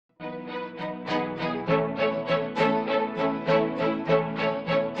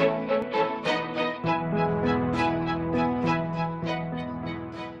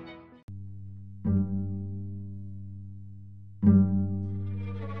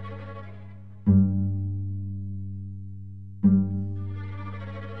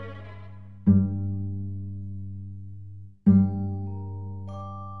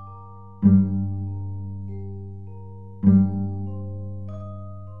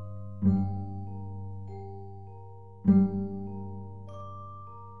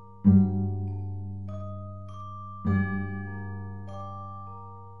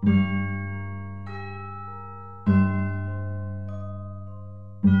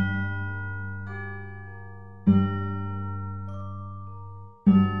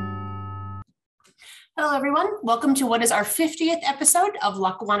everyone. Welcome to what is our 50th episode of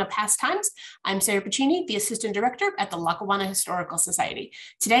Lackawanna Pastimes. I'm Sarah Pacini, the Assistant Director at the Lackawanna Historical Society.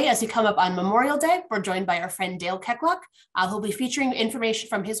 Today, as we come up on Memorial Day, we're joined by our friend Dale Kecklock, who'll be featuring information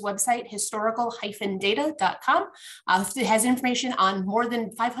from his website, historical-data.com. It has information on more than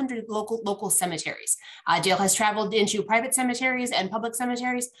 500 local cemeteries. Dale has traveled into private cemeteries and public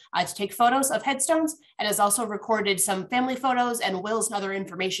cemeteries to take photos of headstones, and has also recorded some family photos and wills and other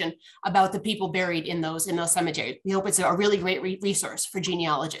information about the people buried in those cemeteries. We hope it's a really great resource for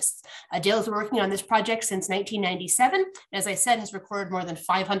genealogists. Dale has been working on this project since 1997, and as I said, has recorded more than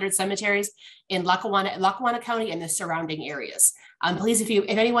 500 cemeteries in Lackawanna County and the surrounding areas. Please, if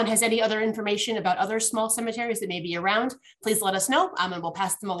anyone has any other information about other small cemeteries that may be around, please let us know, and we'll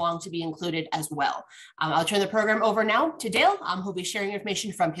pass them along to be included as well. I'll turn the program over now to Dale, who'll be sharing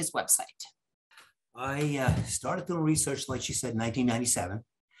information from his website. I started doing research, like she said, in 1997.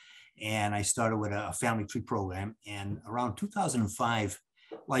 And I started with a family tree program. And around 2005,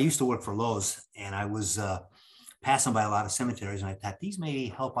 well, I used to work for Lowe's, and I was passing by a lot of cemeteries, and I thought these may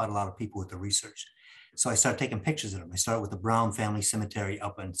help out a lot of people with the research. So I started taking pictures of them. I started with the Brown Family Cemetery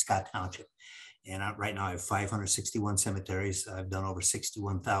up in Scott Township. And right now I have 561 cemeteries. I've done over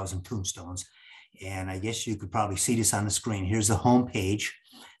 61,000 tombstones. And I guess you could probably see this on the screen. Here's the home page.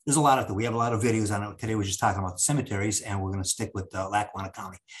 There's a lot of them. We have a lot of videos on it. Today we're just talking about the cemeteries, and we're going to stick with Lackawanna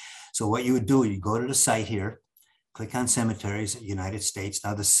County. So what you would do, you go to the site here, click on Cemeteries, United States.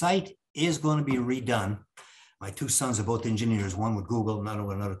 Now the site is going to be redone. My two sons are both engineers, one with Google, another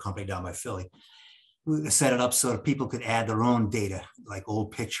with another company down by Philly. We set it up so that people could add their own data, like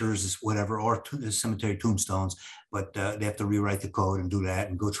old pictures, whatever, or cemetery tombstones, but they have to rewrite the code and do that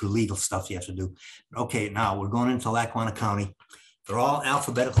and go through legal stuff you have to do. Okay, now we're going into Lackawanna County. They're all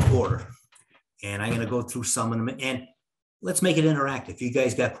alphabetical order, and I'm going to go through some of them, and let's make it interactive. If you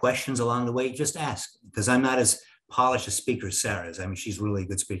guys got questions along the way, just ask, because I'm not as polished a speaker as Sarah is. I mean, she's really a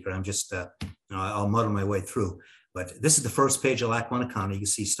good speaker. I'm just, I'll muddle my way through. But this is the first page of Lackawanna County. You can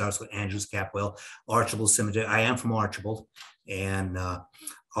see it starts with Andrews, Capwell, Archibald Cemetery. I am from Archibald, and a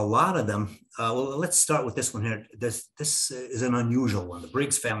lot of them, well, let's start with this one here. This is an unusual one, the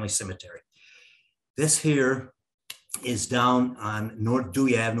Briggs Family Cemetery. This here is down on North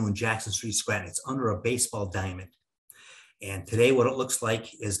Dewey Avenue and Jackson Street, Scranton. It's under a baseball diamond. And today what it looks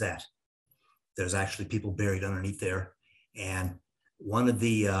like is that there's actually people buried underneath there. And one of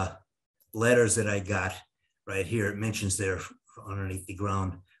the letters that I got right here, it mentions there underneath the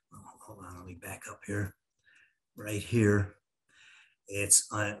ground. Hold on, let me back up here. Right here, it's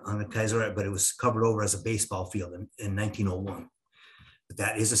on the Kaiser, but it was covered over as a baseball field in 1901. But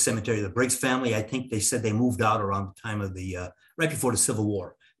that is a cemetery. The Briggs family, I think they said they moved out around the time of right before the Civil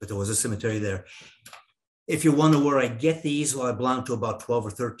War, but there was a cemetery there. If you wonder where I get these, well, I belong to about 12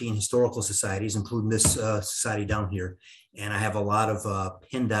 or 13 historical societies, including this society down here. And I have a lot of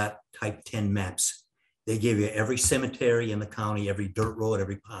PennDOT type 10 maps. They give you every cemetery in the county, every dirt road,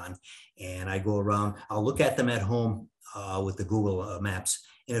 every pond. And I go around, I'll look at them at home with the Google Maps.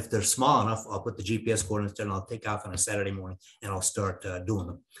 And if they're small enough, I'll put the GPS coordinates there and I'll take off on a Saturday morning and I'll start doing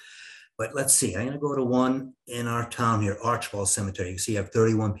them. But let's see, I'm going to go to one in our town here, Archibald Cemetery. You see, I have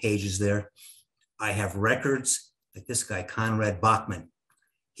 31 pages there. I have records like this guy, Conrad Bachman.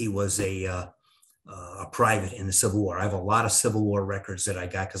 He was a private in the Civil War. I have a lot of Civil War records that I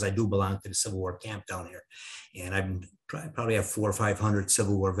got because I do belong to the Civil War camp down here. And I probably have 400 or 500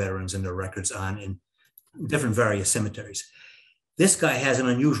 Civil War veterans and their records on in different various cemeteries. This guy has an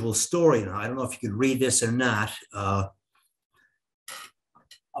unusual story. Now, I don't know if you could read this or not. A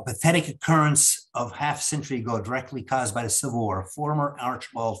pathetic occurrence of half a century ago directly caused by the Civil War, a former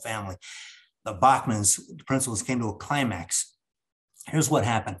Archibald family. The Bachmans, the principals, came to a climax. Here's what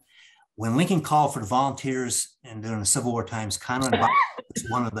happened. When Lincoln called for the volunteers and during the Civil War times, Conrad Bachman was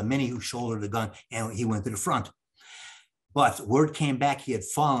one of the many who shouldered the gun, and he went to the front. But word came back he had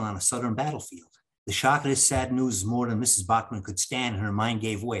fallen on a Southern battlefield. The shock of this sad news is more than Mrs. Bachman could stand, and her mind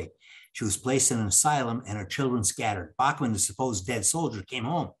gave way. She was placed in an asylum, and her children scattered. Bachman, the supposed dead soldier, came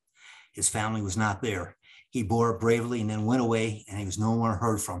home. His family was not there. He bore it bravely and then went away, and he was no more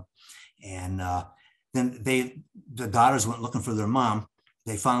heard from. And then the daughters went looking for their mom.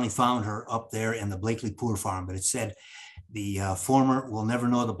 They finally found her up there in the Blakely Poor Farm, but it said the former will never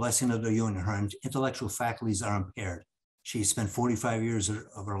know the blessing of the union. Her intellectual faculties are impaired. She spent 45 years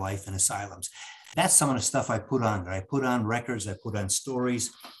of her life in asylums. That's some of the stuff I put on there. I put on records, I put on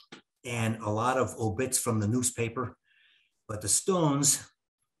stories, and a lot of obits from the newspaper. But the stones,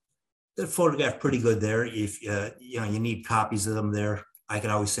 they're photographed pretty good there. If you need copies of them there, I could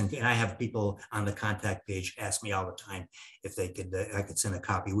always send, and I have people on the contact page ask me all the time if they could, I could send a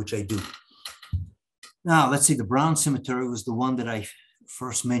copy, which I do. Now, let's see, the Brown Cemetery was the one that I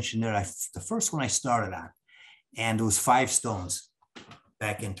first mentioned there. The first one I started on, and it was 5 stones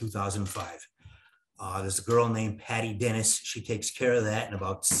back in 2005. There's a girl named Patty Dennis. She takes care of that and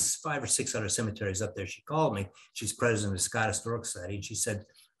about 5 or 6 other cemeteries up there. She called me. She's president of the Scott Historic Society. And she said,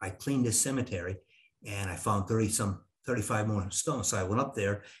 I cleaned this cemetery and I found 35 more stones. So I went up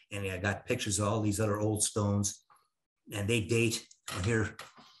there and I got pictures of all these other old stones. And they date here,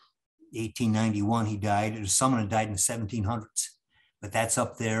 1891, he died. There's someone that died in the 1700s. But that's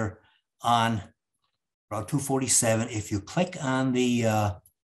up there on Route 247. If you click on the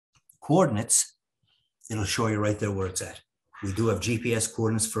coordinates, it'll show you right there where it's at. We do have GPS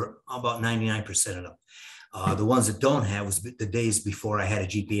coordinates for about 99% of them. The ones that don't have was the days before I had a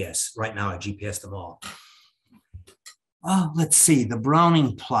GPS. Right now I GPS them all. Let's see, the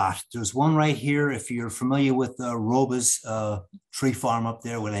Browning plot. There's one right here. If you're familiar with Roba's tree farm up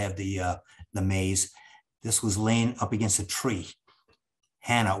there where they have the maze, this was laying up against a tree.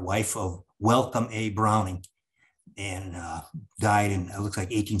 Hannah, wife of Welcome A. Browning, and died in, it looks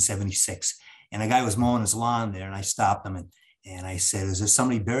like 1876. And a guy was mowing his lawn there, and I stopped him and I said, is there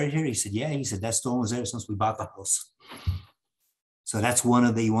somebody buried here? He said, yeah. He said, that stone was there since we bought the house. So that's one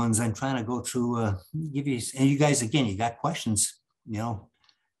of the ones I'm trying to go through, give you, and you guys, again, you got questions,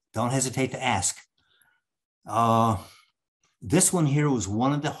 don't hesitate to ask. This one here was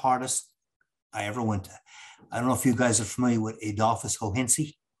one of the hardest I ever went to. I don't know if you guys are familiar with Adolphus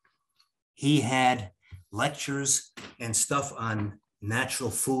Hohense. He had lectures and stuff on natural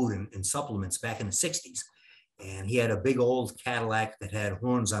food and supplements back in the 60s. And he had a big old Cadillac that had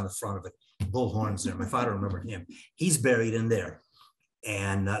horns on the front of it, bull horns there. My father remembered him. He's buried in there.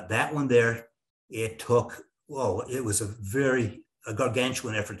 And that one there, it took, it was a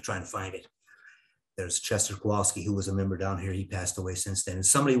gargantuan effort to try and find it. There's Chester Kowalski, who was a member down here. He passed away since then. And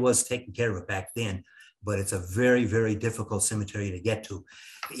somebody was taking care of it back then, but it's a very, very difficult cemetery to get to.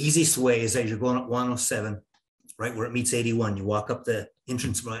 The easiest way is as you're going up 107, right where it meets 81, you walk up the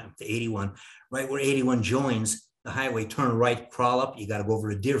entrance ramp to 81, right where 81 joins the highway, turn right, crawl up, you got to go over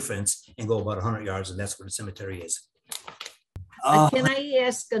a deer fence and go about 100 yards, and that's where the cemetery is. Can I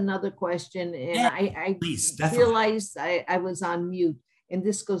ask another question? And yeah, I please, realized I was on mute, and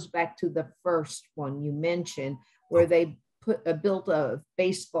this goes back to the first one you mentioned, where they built a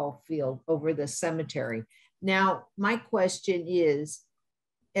baseball field over the cemetery. Now, my question is,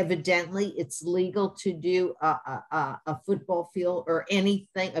 evidently it's legal to do a football field or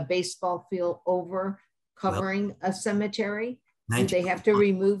anything, a baseball field over covering a cemetery. Do they have to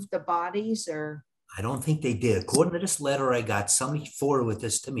remove the bodies, or? I don't think they did. According to this letter I got, somebody forwarded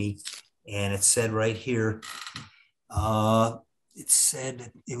this to me, and it said right here, it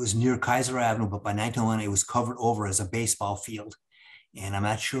said it was near Kaiser Avenue, but by 1901 it was covered over as a baseball field. And I'm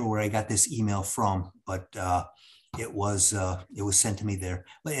not sure where I got this email from, but it was sent to me there.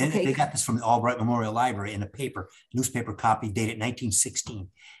 And okay, they got this from the Albright Memorial Library in a newspaper copy dated 1916.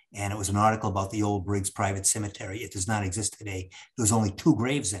 And it was an article about the old Briggs Private Cemetery. It does not exist today. There's only 2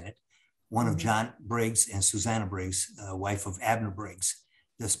 graves in it. One of John Briggs and Susanna Briggs, wife of Abner Briggs,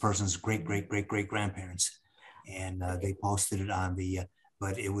 this person's great-great-great-great-grandparents. And they posted it on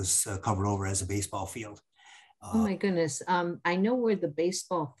but it was covered over as a baseball field. Oh my goodness. I know where the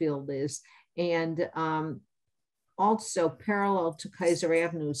baseball field is. And also parallel to Kaiser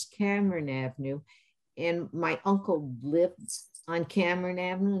Avenue is Cameron Avenue. And my uncle lived on Cameron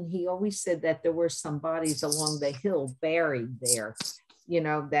Avenue, and he always said that there were some bodies along the hill buried there,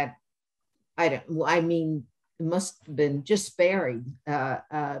 that it must have been just buried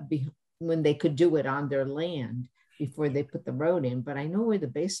when they could do it on their land before they put the road in. But I know where the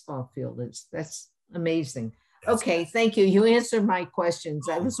baseball field is. That's amazing. Okay, thank you. You answered my questions.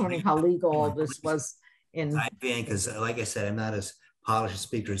 I was wondering how legal all this was. Because, like I said, I'm not as polished a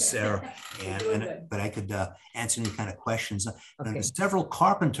speaker as Sarah, but I could answer any kind of questions. Okay. There's several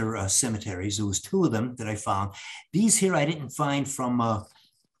Carpenter cemeteries. There was 2 of them that I found. These here I didn't find from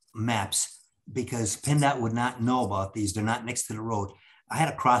maps, because PennDOT would not know about these. They're not next to the road. I had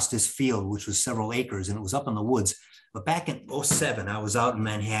to cross this field, which was several acres, and it was up in the woods. But back in 07, I was out in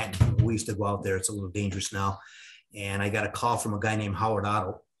Manhattan. We used to go out there. It's a little dangerous now. And I got a call from a guy named Howard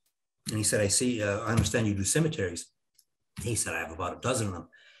Otto. And he said, I understand you do cemeteries. He said, I have about a dozen of them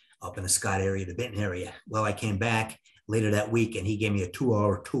up in the Scott area, the Benton area. Well, I came back later that week, and he gave me a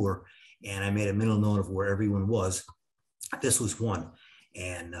 2-hour tour, and I made a mental note of where everyone was. This was one.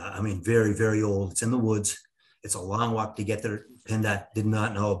 And very, very old. It's in the woods. It's a long walk to get there. PennDOT did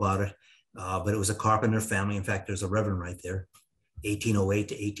not know about it, but it was a Carpenter family. In fact, there's a reverend right there, 1808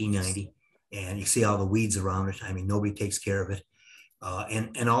 to 1890. And you see all the weeds around it. Nobody takes care of it.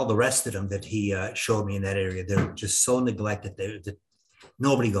 and all the rest of them that he showed me in that area. They're just so neglected. That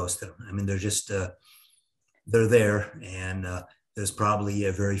nobody goes to them. I mean, they're just, they're there, and there's probably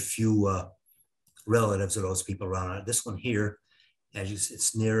a very few relatives of those people around. This one here,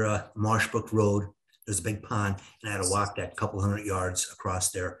 it's near Marshbrook Road. There's a big pond, and I had to walk that couple hundred yards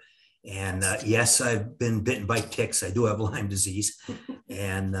across there. And yes, I've been bitten by ticks. I do have Lyme disease,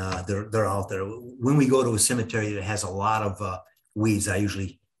 and they're out there. When we go to a cemetery that has a lot of weeds, I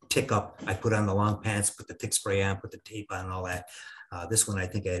usually tick up. I put on the long pants, put the tick spray on, put the tape on, and all that. This one, I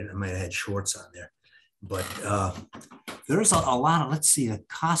think I might have had shorts on there. But there's a lot of, let's see, the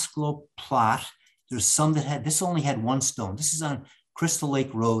Cosgrove plot. There's some that had, this only had one stone. This is on Crystal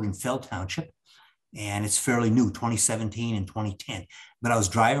Lake Road in Fell Township. And it's fairly new, 2017 and 2010. But I was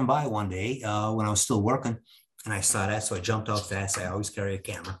driving by one day when I was still working, and I saw that. So I jumped out fast. I always carry a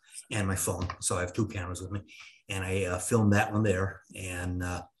camera and my phone. So I have two cameras with me. And I filmed that one there. And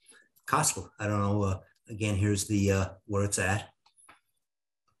Costco, I don't know. Again, here's the where it's at.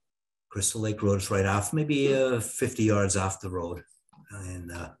 Crystal Lake Road is right off, maybe 50 yards off the road.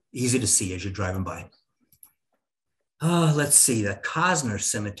 And easy to see as you're driving by. Let's see, the Cosner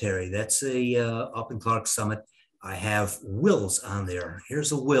Cemetery. That's up in Clark Summit. I have wills on there.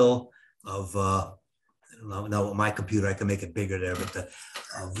 Here's a will of, I don't know, now with my computer, I can make it bigger there, but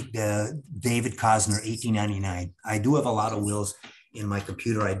the David Cosner, 1899. I do have a lot of wills in my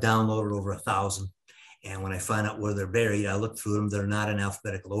computer. I downloaded over 1,000. And when I find out where they're buried, I look through them. They're not in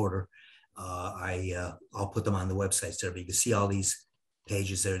alphabetical order. I'll put them on the websites there, but you can see all these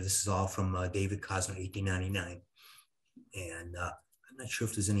pages there. This is all from David Cosner, 1899. And I'm not sure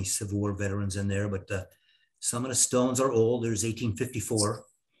if there's any Civil War veterans in there, but some of the stones are old. There's 1854,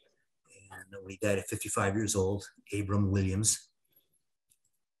 and he died at 55 years old, Abram Williams.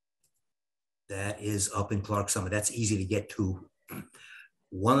 That is up in Clark Summit. That's easy to get to.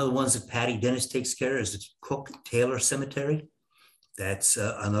 One of the ones that Patty Dennis takes care of is the Cook Taylor Cemetery. That's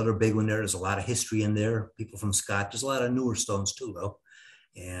another big one there. There's a lot of history in there. People from Scott. There's a lot of newer stones too, though.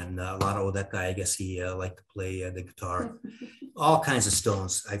 And a lot of that guy, I guess he liked to play the guitar. All kinds of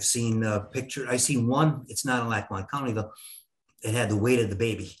stones. I've seen a picture. I seen one. It's not in Lackawanna County though. It had the weight of the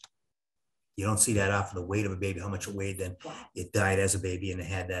baby. You don't see that often. The weight of a baby, how much it weighed. Then it died as a baby, and it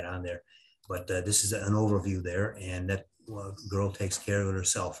had that on there. But this is an overview there, and that girl takes care of it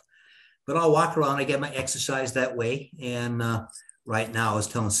herself. But I'll walk around. I get my exercise that way. And right now, I was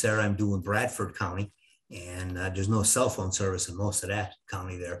telling Sarah I'm doing Bradford County. And there's no cell phone service in most of that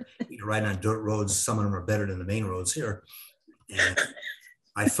county there. You're riding on dirt roads. Some of them are better than the main roads here. And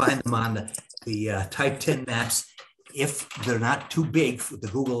I find them on the Type 10 maps. If they're not too big for the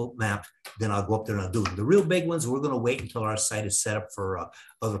Google map, then I'll go up there and I'll do them. The real big ones, we're going to wait until our site is set up for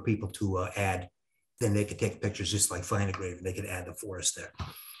other people to add. Then they can take pictures just like Find a Grave, and they can add the forest there.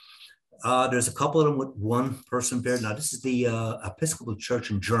 There's a couple of them with one person buried. Now, this is the Episcopal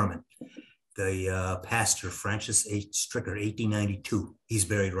Church in German. The pastor, Francis H. Stricker, 1892. He's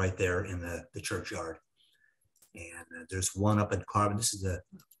buried right there in the churchyard. And there's one up in Carbon. This is the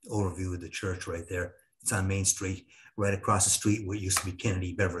overview of the church right there. It's on Main Street, right across the street where it used to be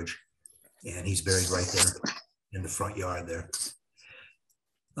Kennedy Beverage. And he's buried right there in the front yard there.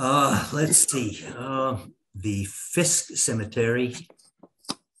 Let's see. The Fisk Cemetery.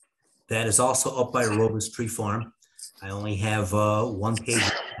 That is also up by Robles Tree Farm. I only have one page.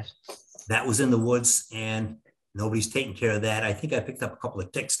 That was in the woods, and nobody's taking care of that. I think I picked up a couple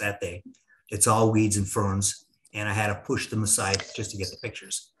of ticks that day. It's all weeds and ferns, and I had to push them aside just to get the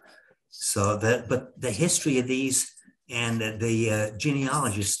pictures. So but the history of these and the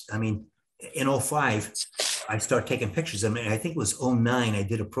genealogists, I mean, in 05, I started taking pictures. I mean, I think it was 09, I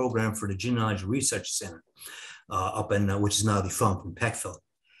did a program for the Genealogy Research Center up in, which is now defunct, in Peckville.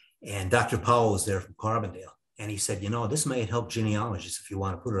 And Dr. Powell was there from Carbondale. And he said, you know, this might help genealogists if you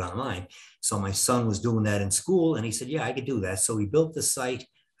want to put it online. So my son was doing that in school, and he said, yeah, I could do that. So we built the site,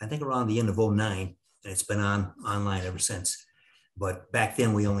 I think around the end of 09, and it's been online ever since. But back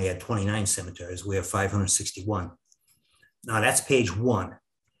then we only had 29 cemeteries. We have 561. Now that's page 1.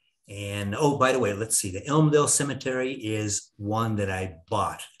 And oh, by the way, let's see. The Elmdale Cemetery is one that I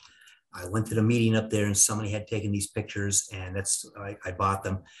bought. I went to the meeting up there, and somebody had taken these pictures, and I bought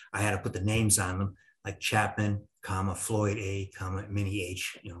them. I had to put the names on them, like Chapman, comma, Floyd A, comma, Minnie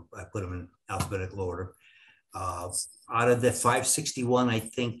H. You know, I put them in alphabetical order. Out of the 561, I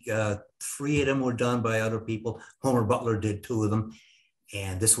think 3 of them were done by other people. Homer Butler did 2 of them.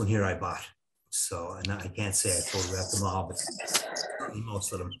 And this one here I bought. So and I can't say I photographed them all, but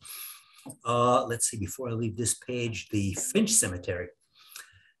most of them. Let's see, before I leave this page, the Finch Cemetery.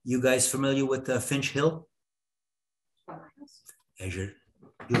 You guys familiar with Finch Hill? As you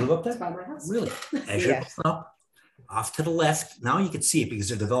live up there? By my house. Really? As you're Yes. going up, off to the left, now you can see it because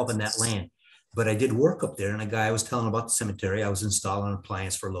they're developing that land. But I did work up there, and a guy I was telling about the cemetery, I was installing an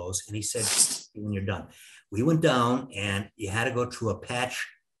appliance for Lowe's, and he said, when you're done, we went down and you had to go through a patch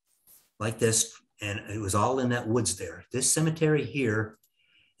like this, and it was all in that woods there. This cemetery here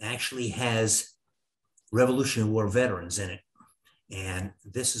actually has Revolutionary War veterans in it. And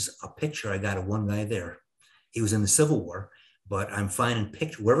this is a picture I got of one guy there. He was in the Civil War, but I'm finding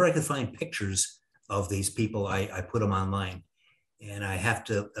pictures, wherever I could find pictures of these people, I put them online. And I have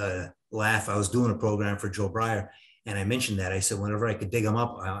to laugh. I was doing a program for Joe Breyer, and I mentioned that. I said, whenever I could dig them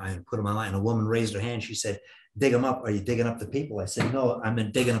up, I put them online. And a woman raised her hand. She said, dig them up. Are you digging up the people? I said, no, I'm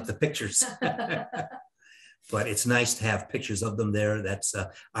digging up the pictures. But it's nice to have pictures of them there. That's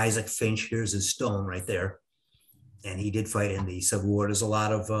Isaac Finch. Here's his stone right there. And he did fight in the Civil War. There's a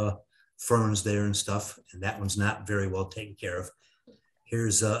lot of ferns there and stuff. And that one's not very well taken care of.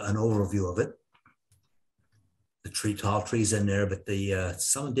 Here's an overview of it. The tall trees in there, but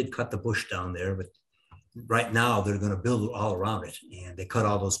someone did cut the bush down there, but right now they're going to build all around it, and they cut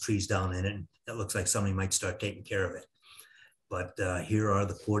all those trees down in it, and it looks like somebody might start taking care of it. But here are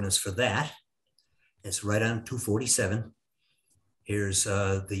the coordinates for that. It's right on 247. Here's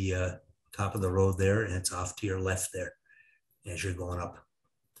the top of the road there, and it's off to your left there as you're going up.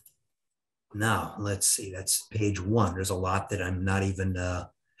 Now, let's see, that's page 1. There's a lot that I'm not even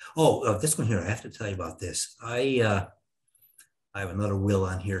this one here, I have to tell you about this. I have another will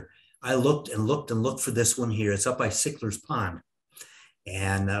on here. I looked and looked and looked for this one here. It's up by Sickler's Pond.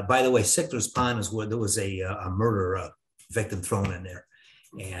 And by the way, Sickler's Pond is where there was a murder victim thrown in there.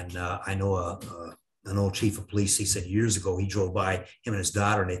 And I know an old chief of police, he said years ago, he drove by, him and his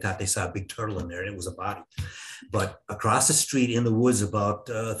daughter, and they thought they saw a big turtle in there, and it was a body. But across the street in the woods, about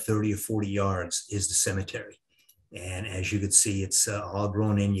 30 or 40 yards, is the cemetery. And as you can see, it's all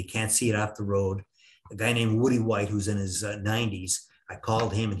grown in. You can't see it off the road. A guy named Woody White, who's in his 90s, I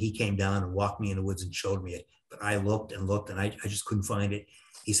called him and he came down and walked me in the woods and showed me it. But I looked and looked and I just couldn't find it.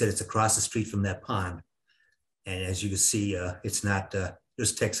 He said it's across the street from that pond. And as you can see, it's not,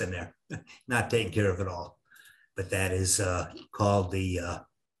 there's ticks in there, not taken care of at all. But that is called the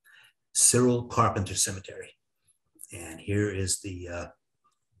Cyril Carpenter Cemetery. And here is the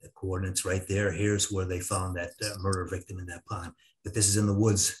coordinates right there. Here's where they found that murder victim in that pond. But this is in the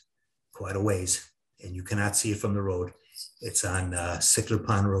woods quite a ways, and you cannot see it from the road. It's on Sickler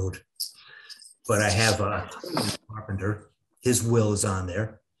Pond Road. But I have Carpenter. His will is on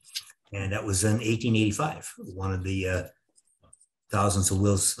there, and that was in 1885. One of the thousands of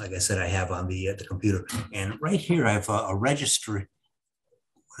wills, like I said, I have on the computer. And right here, I have a registry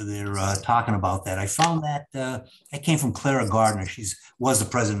where they're talking about that. I found that that came from Clara Gardner. She was the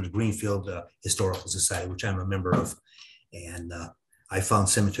president of Greenfield Historical Society, which I'm a member of. And I found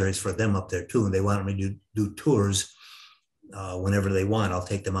cemeteries for them up there too. And they wanted me to do tours whenever they want. I'll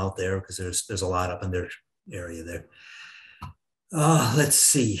take them out there because there's a lot up in their area there. Let's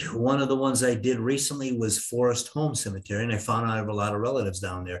see. One of the ones I did recently was Forest Home Cemetery, and I found out I have a lot of relatives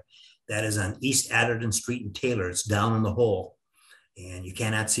down there. That is on East Atherton Street in Taylor. It's down in the hole, and you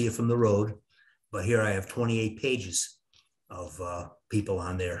cannot see it from the road. But here I have 28 pages of people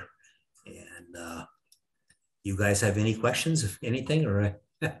on there. And you guys have any questions, if anything, or?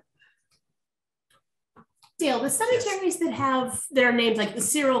 Dale, the cemeteries that have their names, like the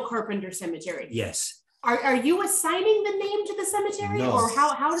Cyril Carpenter Cemetery. Yes. Are you assigning the name to the cemetery, No. or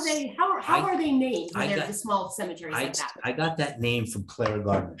how are they named when they're the small cemeteries like that? I got that name from Clara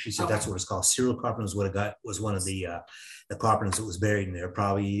Gardner. She said Okay. that's what it's called. Cyril Carpenter was what it got, was one of the carpenters that was buried in there,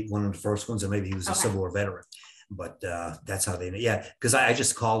 probably one of the first ones, or maybe he was a Civil War veteran. But that's how they, because I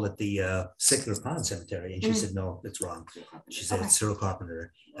just called it the Sickler Pond Cemetery, and she said, no, it's wrong. She said it's Cyril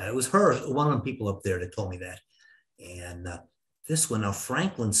Carpenter. It was her, one of the people up there that told me that. And this one, now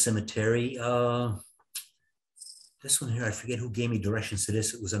Franklin Cemetery, this one here, I forget who gave me directions to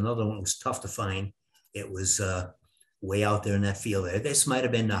this. It was another one that was tough to find. It was way out there in that field there. This might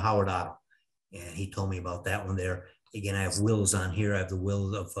have been Howard Otto, and he told me about that one there. Again, I have wills on here. I have the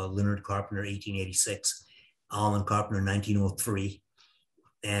will of Leonard Carpenter, 1886, Almond Carpenter, 1903,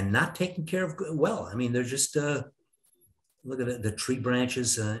 and not taken care of well. I mean, they're just, look at the tree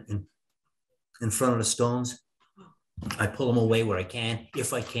branches in front of the stones. I pull them away where I can,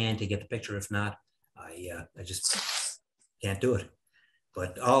 if I can, to get the picture. If not, I just can't do it.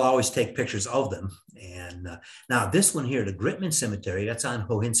 But I'll always take pictures of them. And now this one here, the Gritman Cemetery, that's on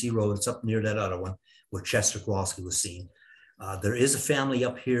Hohinsey Road. It's up near that other one where Chester Kowalski was seen. There is a family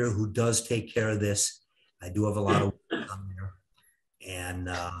up here who does take care of this. I do have a lot of work on there. And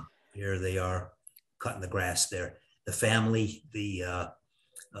here they are cutting the grass there. the family, the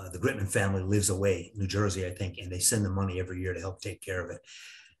Gritman family lives away, New Jersey, I think, and they send them money every year to help take care of it.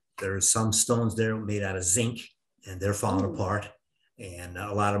 There are some stones there made out of zinc, and they're falling apart. And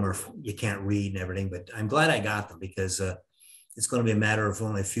a lot of them are, you can't read and everything, but I'm glad I got them because it's going to be a matter of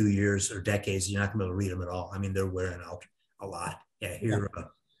only a few years or decades. You're not going to be able to read them at all. I mean, they're wearing out a lot. Yeah,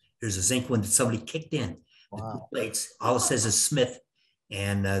 here's a zinc one that somebody kicked in. Wow. The plates, all it says is Smith,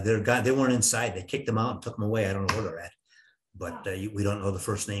 and they weren't inside. They kicked them out and took them away. I don't know where they're at, but we don't know the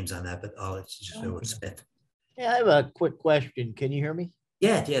first names on that, but it's just they were Smith. Yeah, I have a quick question. Can you hear me?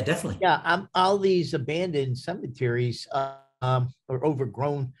 Yeah, definitely. Yeah, all these abandoned cemeteries are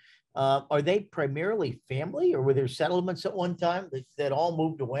overgrown. Are they primarily family, or were there settlements at one time that all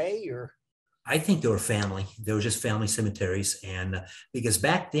moved away? Or I think they were family. They were just family cemeteries, and because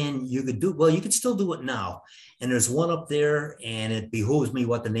back then you could still do it now. And there's one up there, and it behooves me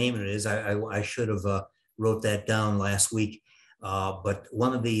what the name of it is. I should have wrote that down last week, but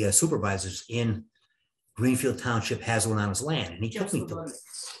one of the supervisors in Greenfield Township has one on his land, and he took me to it.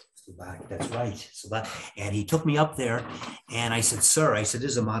 That's right. And he took me up there, and I said, "Sir," I said,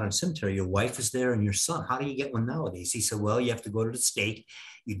 "this is a modern cemetery. Your wife is there and your son. How do you get one nowadays?" He said, "Well, you have to go to the state.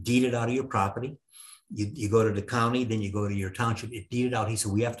 You deed it out of your property. You go to the county, then you go to your township. It deed it out." He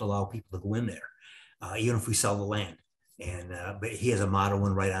said, "We have to allow people to go in there, even if we sell the land." And but he has a modern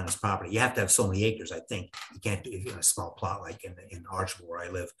one right on his property. You have to have so many acres, I think. You can't do it in a small plot like in Archville where I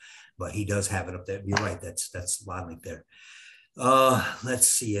live, but he does have it up there. You're right. That's a lot like there. Let's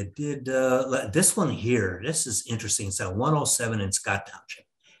see. I did this one here. This is interesting. It's at 107 in Scott Township.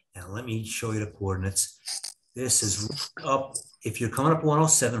 Now let me show you the coordinates. This is up. If you're coming up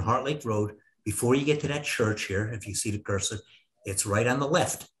 107 Heart Lake Road, before you get to that church here, if you see the cursor, it's right on the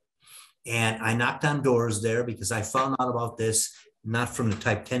left. And I knocked on doors there because I found out about this, not from the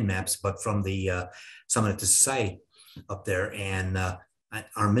Type 10 maps, but from the Summit to Society up there. And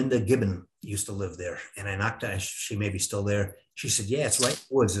Arminda Gibbon used to live there. And I knocked on, she may be still there. She said, "Yeah, it's right in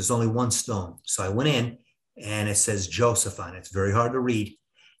the woods. There's only one stone." So I went in, and it says Joseph on it. It's very hard to read.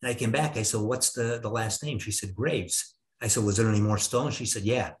 And I came back. I said, "What's the last name?" She said, "Graves." I said, "Was there any more stones?" She said,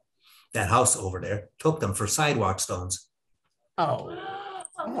 "Yeah, that house over there took them for sidewalk stones."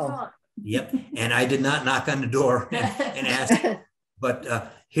 Oh. Yep. And I did not knock on the door and ask,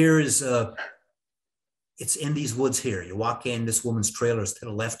 but here is, it's in these woods here. You walk in, this woman's trailer is to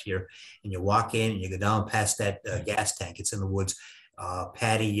the left here, and you walk in and you go down past that gas tank. It's in the woods.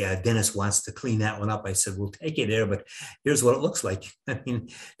 Patty Dennis wants to clean that one up. I said, "We'll take you there, but here's what it looks like." I mean,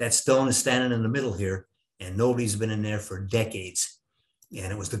 that stone is standing in the middle here, and nobody's been in there for decades. And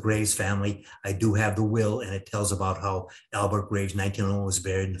it was the Graves family. I do have the will, and it tells about how Albert Graves, 1901, was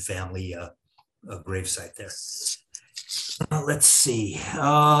buried in the family gravesite there. Let's see.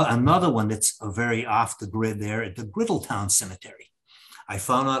 Another one that's very off the grid there at the Griddletown Cemetery. I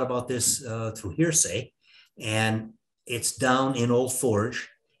found out about this through hearsay, and it's down in Old Forge.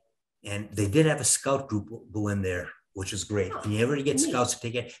 And they did have a scout group go in there, which is great. When you ever get scouts to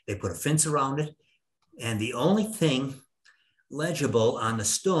take it, they put a fence around it. And the only thing legible on the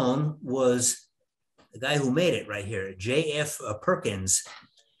stone was the guy who made it right here, J.F. Perkins,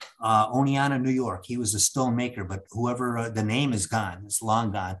 Oneonta, New York. He was a stone maker, but whoever, the name is gone. It's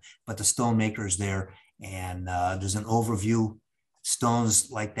long gone, but the stone maker is there. And there's an overview,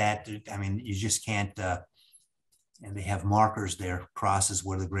 stones like that. I mean, you just can't, and they have markers there, crosses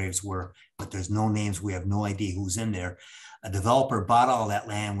where the graves were, but there's no names. We have no idea who's in there. A developer bought all that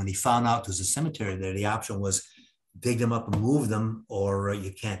land. When he found out there's a cemetery there, the option was dig them up and move them, or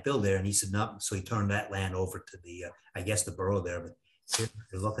you can't build there. And he said, no. So he turned that land over to the, I guess the borough there, but here,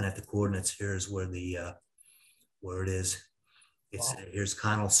 you're looking at the coordinates. Here's where where it is. It's here's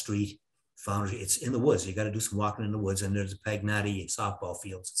Connell Street, Foundry. It's in the woods. You got to do some walking in the woods, and there's a Pagnotti softball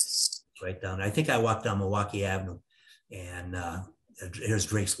fields right down there. I think I walked down Milwaukee Avenue, and here's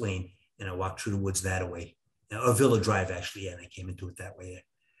Drake's Lane, and I walked through the woods that way. Or Villa Drive, actually, and I came into it that way.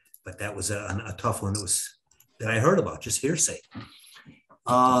 But that was a tough one. That I heard about, just hearsay.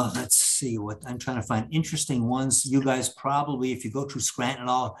 Let's see what I'm trying to find interesting ones. You guys probably, if you go through Scranton at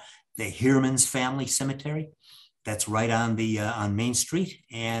all, the Heerman's Family Cemetery, that's right on the on Main Street,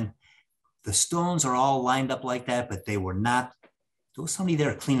 and the stones are all lined up like that, but they were not. There was somebody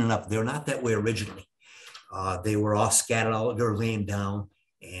there cleaning up. They were not that way originally. They were all scattered, all they were laying down,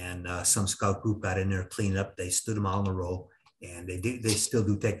 and some scout group got in there, cleaned up. They stood them all in a row, and they still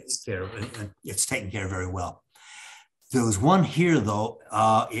do take care of it. It's taken care of very well. There was one here, though.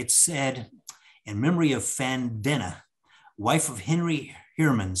 It said, in memory of Fandena, wife of Henry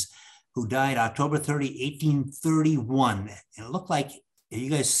Heermans, who died October 30, 1831. And it looked like you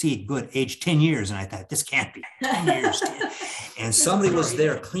guys see it good, age 10 years. And I thought, this can't be 10 years. And somebody was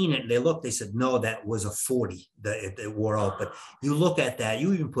there cleaning it, and they looked, they said, no, that was a 40 that it wore out. But you look at that,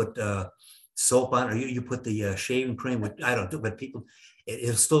 you even put soap on, or you put the shaving cream, with, I don't do, but people,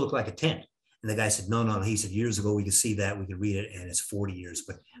 it'll still look like a 10. And the guy said, no. He said, years ago, we could see that, we could read it, and it's 40 years.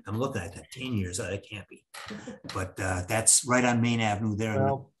 But I'm looking at that, 10 years, that can't be. But that's right on Main Avenue there.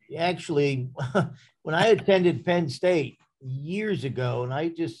 Well, actually, when I attended Penn State years ago, and I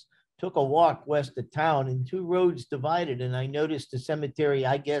just took a walk west of town, and two roads divided, and I noticed a cemetery,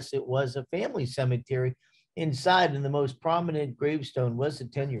 I guess it was a family cemetery, inside, and the most prominent gravestone was a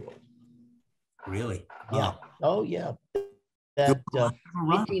 10-year-old. Really? Yeah. Oh, yeah. That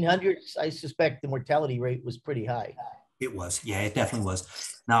 1800s, I suspect the mortality rate was pretty high. It was. Yeah, it definitely was.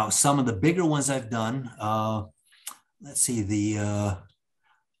 Now, some of the bigger ones I've done, let's see,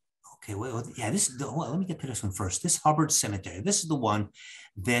 okay, well, yeah, this is the, well, let me get to this one first. This Hubbard Cemetery. This is the one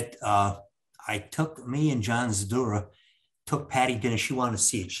that me and John Zadura took Patty dinner. She wanted to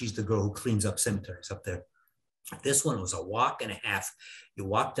see it. She's the girl who cleans up cemeteries up there. This one was a walk and a half. You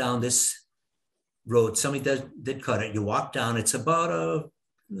walk down this road. Somebody did cut it. You walk down. It's about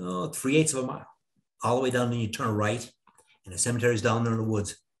 3/8 of a mile, all the way down. Then you turn right, and the cemetery's down there in the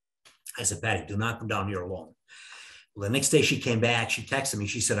woods. I said, Patty, do not come down here alone. Well, the next day she came back. She texted me.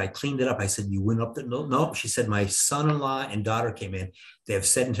 She said, I cleaned it up. I said, you went up there? No. She said, my son-in-law and daughter came in. They have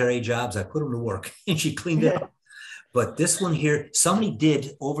sedentary jobs. I put them to work, and she cleaned it up. But this one here, somebody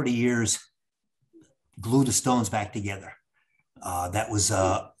did over the years glue the stones back together. That was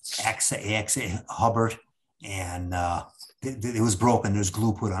AXA Hubbard, and it was broken. There's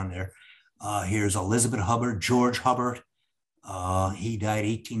glue put on there. Here's Elizabeth Hubbard, George Hubbard. He died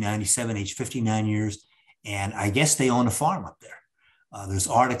 1897, age 59 years. And I guess they own a farm up there. There's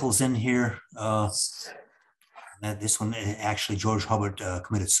articles in here. This one, actually, George Hubbard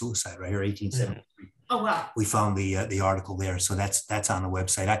committed suicide right here, 1873. Oh, wow. We found the article there. So that's on the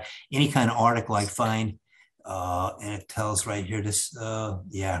website. Any kind of article I find, and it tells right here,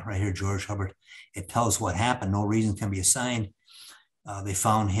 right here, George Hubbard. It tells what happened. No reason can be assigned. They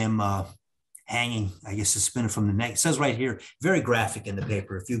found him hanging, I guess, suspended from the neck. It says right here, very graphic in the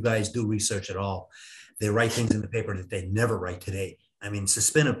paper. If you guys do research at all, they write things in the paper that they never write today. I mean,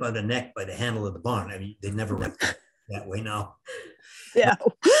 suspended by the neck by the handle of the barn. I mean, they never write that way now. Yeah.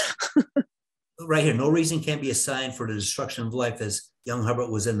 Right here, no reason can be assigned for the destruction of life, as young Hubbard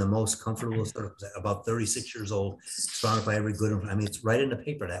was in the most comfortable circumstances, about 36 years old, surrounded by every good. I mean, it's right in the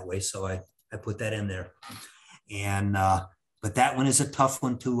paper that way. So I put that in there. And, but that one is a tough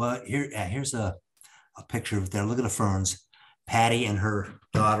one to, here's a picture of there. Look at the ferns. Patty and her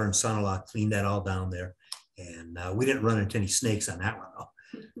daughter and son-in-law cleaned that all down there. And we didn't run into any snakes on that one, though.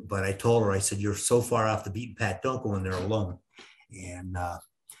 But I told her, I said, you're so far off the beaten path, don't go in there alone. And now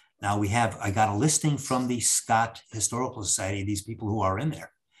I got a listing from the Scott Historical Society, these people who are in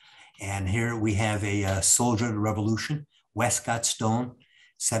there. And here we have a soldier of the Revolution, Westcott Stone,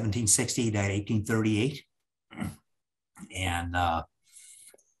 1760, died 1838. And I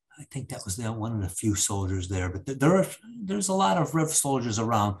think that was one of the few soldiers there, but there's a lot of Rev soldiers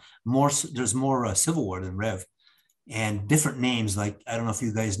around. There's more Civil War than Rev, and different names. Like, I don't know if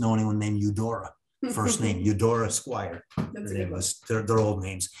you guys know anyone named Eudora. First name Eudora Squire. They're old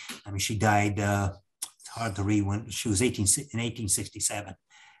names. I mean, she died. It's hard to read when she was in 1867,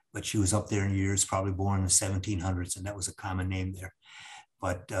 but she was up there in years, probably born in the 1700s, and that was a common name there.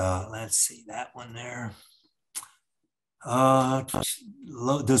 But let's see that one there.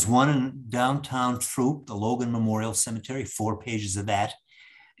 There's one in downtown Troop, the Logan Memorial Cemetery, 4 pages of that.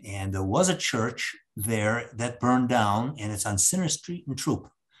 And there was a church there that burned down, and it's on Center Street in Troop.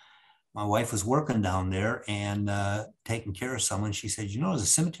 My wife was working down there and taking care of someone. She said, there's a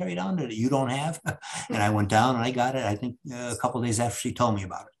cemetery down there that you don't have? And I went down and I got it, I think a couple of days after she told me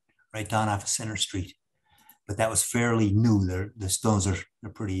about it, right down off of Center Street. But that was fairly new. The stones they're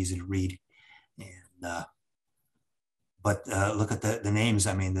pretty easy to read. And but look at the names.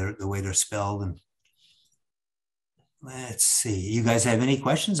 I mean, the way they're spelled. And let's see. You guys have any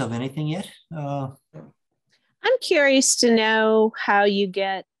questions of anything yet? I'm curious to know how you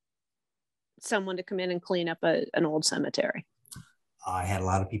get someone to come in and clean up an old cemetery. I had a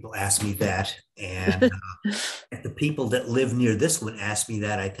lot of people ask me that. And the people that live near this one asked me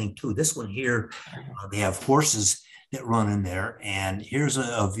that, I think, too. This one here, they have horses that run in there. And here's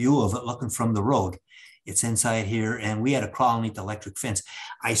a view of it looking from the road. It's inside here, and we had to crawl underneath the electric fence.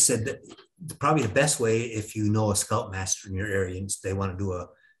 I said that probably the best way, if you know a scoutmaster in your area and they want to do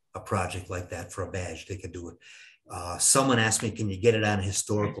a project like that for a badge, they could do it. Someone asked me, can you get it on a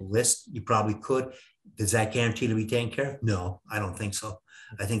historical list? You probably could. Does that guarantee to be taken care of? No, I don't think so.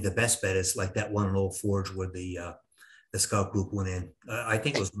 I think the best bet is like that one old forge where the scout group went in. I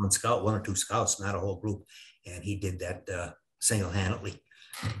think it was one or two scouts, not a whole group. And he did that single-handedly.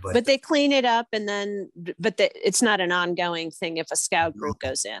 But they clean it up and then, it's not an ongoing thing if a scout group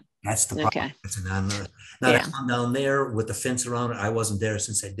goes in. That's the problem. Okay. It's not a down there with the fence around it. I wasn't there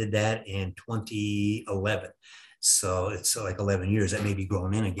since I did that in 2011. So it's like 11 years. That may be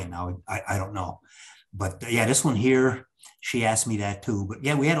growing in again now. I don't know. But yeah, this one here, she asked me that too. But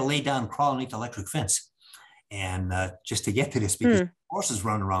yeah, we had to lay down and crawl underneath the electric fence. And just to get to this, because horses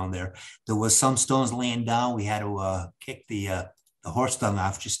run around there. There was some stones laying down. We had to kick the horse dung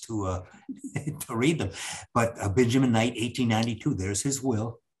off just to to read them. But Benjamin Knight, 1892, there's his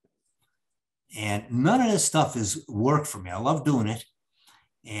will. And none of this stuff is work for me. I love doing it.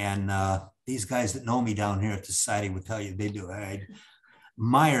 And these guys that know me down here at the society would tell you they do.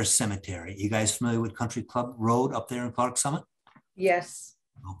 Myers Cemetery. You guys familiar with Country Club Road up there in Clark Summit? Yes.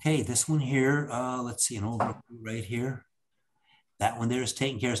 Okay, this one here, let's see, an old right here. That one there is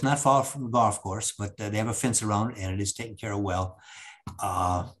taken care of. It's not far from the golf course, but they have a fence around it and it is taken care of well.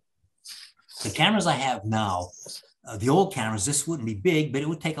 The cameras I have now, the old cameras, this wouldn't be big, but it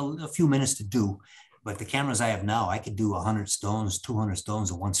would take a few minutes to do. But the cameras I have now, I could do 100 stones, 200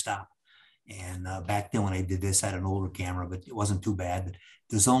 stones in one stop. And back then when I did this, I had an older camera, but it wasn't too bad. But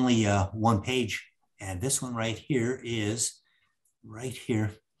there's only one page. And this one right here is right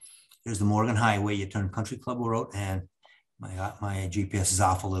here. There's the Morgan Highway. You turn Country Club Road, and my GPS is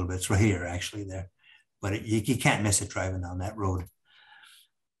off a little bit. It's right here, actually, there. But you can't miss it driving down that road.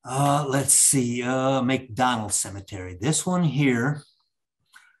 Let's see, McDonald Cemetery. This one here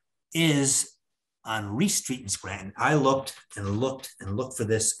is on Reese Street in Scranton. I looked and looked and looked for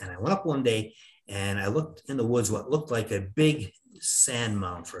this, and I went up one day, and I looked in the woods what looked like a big sand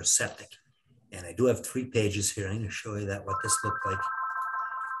mound for a septic. And I do have 3 pages here. I'm going to show you what this looked like.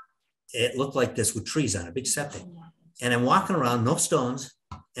 It looked like this with trees on a big septic. And I'm walking around, no stones.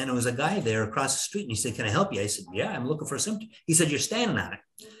 And there was a guy there across the street. And he said, "Can I help you?" I said, "Yeah, I'm looking for a cemetery." He said, "You're standing on it."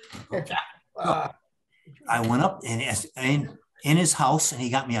 Okay. I went up and in his house, and he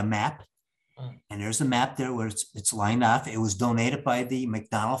got me a map. And there's a map there where it's lined off. It was donated by the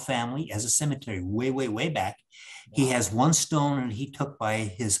McDonald family as a cemetery way, way, way back. He has one stone that he took by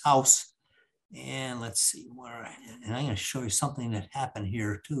his house. And let's see where, and I'm going to show you something that happened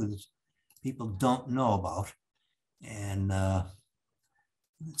here too that people don't know about. And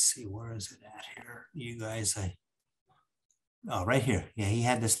let's see, where is it at here? You guys, oh, right here. Yeah, he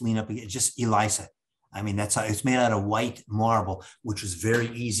had this lean up again, just Elisa. I mean, that's how it's made out of white marble, which is very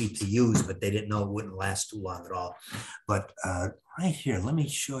easy to use, but they didn't know it wouldn't last too long at all. But right here, let me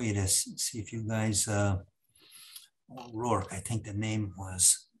show you this. See if you guys, O'Rourke, I think the name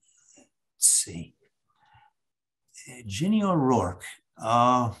was, let's see, Ginny O'Rourke,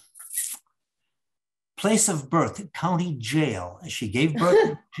 place of birth, county jail. She gave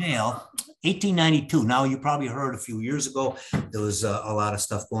birth in jail, 1892. Now, you probably heard a few years ago, there was a lot of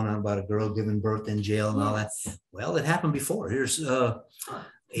stuff going on about a girl giving birth in jail and all that. Well, it happened before. Here's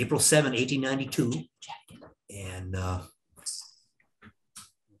April 7, 1892. And okay,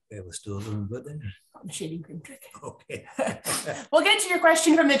 we're still doing good there. The shaving cream trick. Okay. We'll get to your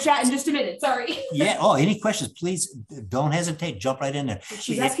question from the chat in just a minute. Sorry. Yeah. Oh, any questions, please don't hesitate. Jump right in there.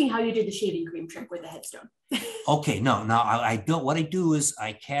 She's asking how you did the shaving cream trick with the headstone. Okay. No, I don't. What I do is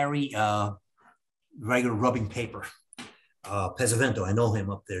I carry regular rubbing paper. Pesavento, I know him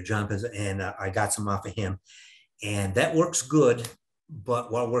up there, John Pesavento, and I got some off of him. And that works good.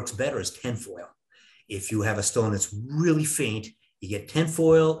 But what works better is tinfoil. If you have a stone that's really faint, you get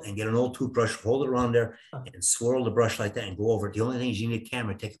tinfoil and get an old toothbrush, hold it around there and swirl the brush like that and go over it. The only thing is you need a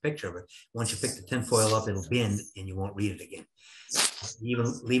camera, take a picture of it. Once you pick the tinfoil up, it'll bend and you won't read it again.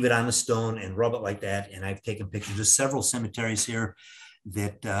 Even leave it on the stone and rub it like that. And I've taken pictures of several cemeteries here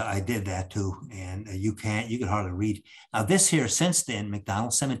that I did that to, and you can hardly read. Now this here, since then,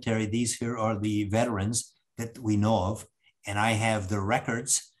 McDonald Cemetery, these here are the veterans that we know of. And I have the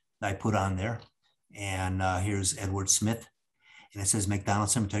records that I put on there. And here's Edward Smith. And it says McDonald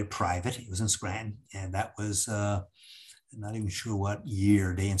Cemetery private. It was in Scranton. And that was, I'm not even sure what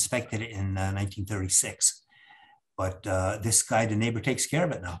year. They inspected it in 1936. But this guy, the neighbor, takes care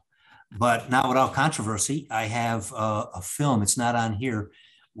of it now. But now, without controversy, I have a film. It's not on here,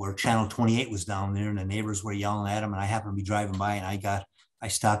 where Channel 28 was down there and the neighbors were yelling at him. And I happened to be driving by and I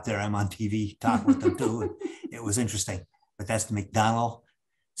stopped there. I'm on TV talking with them too. And it was interesting. But that's the McDonald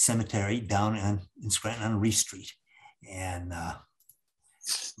Cemetery down in Scranton on Reese Street. And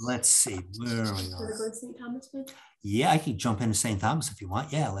let's see, where are we going? Go to St. Thomas, please? Yeah, I can jump into St. Thomas if you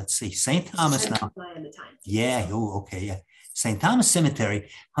want. Yeah, let's see. St. Thomas now. Yeah, oh, okay, yeah. St. Thomas Cemetery,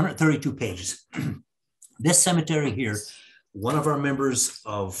 132 pages. This cemetery here, one of our members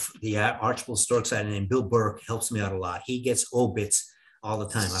of the Archibald Historic Society named Bill Burke helps me out a lot. He gets obits all the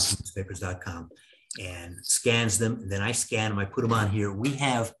time off newspapers.com and scans them. And then I scan them, I put them on here. We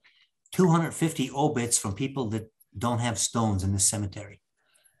have 250 obits from people that don't have stones in this cemetery.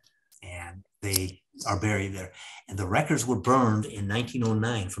 And they are buried there. And the records were burned in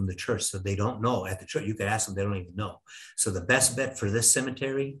 1909 from the church. So they don't know at the church. You could ask them, they don't even know. So the best bet for this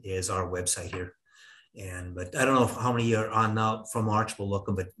cemetery is our website here. But I don't know how many are on now from Archibald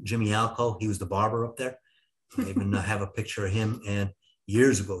looking, but Jimmy Alco, he was the barber up there. I even have a picture of him and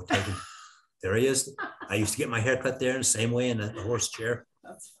years ago taken. There he is. I used to get my hair cut there in the same way in the horse chair.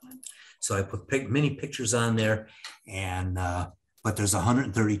 That's fun. So I put many pictures on there, and but there's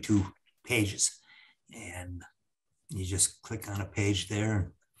 132 pages, and you just click on a page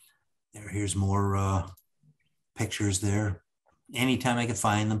there. Here's more pictures there. Anytime I can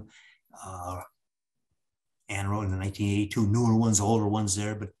find them. Anne wrote in 1982, newer ones, older ones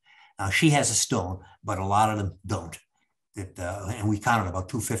there, but she has a stone, but a lot of them don't. And we counted about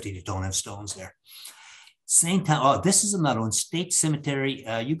 250 that don't have stones there. Same time, oh, this is another one, State Cemetery.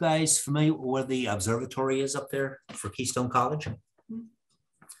 You guys familiar with where the observatory is up there for Keystone College?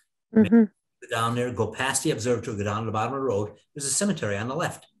 Mm-hmm. Go down there, go past the observatory, go down to the bottom of the road. There's a cemetery on the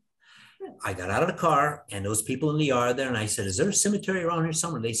left. I got out of the car and those people in the yard there, and I said, is there a cemetery around here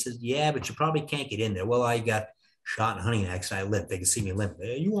somewhere? They said, yeah, but you probably can't get in there. Well, I got shot in a hunting accident. I limped. They could see me limp.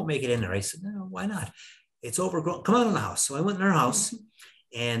 You won't make it in there. I said, no, why not? It's overgrown. Come on in the house. So I went in their house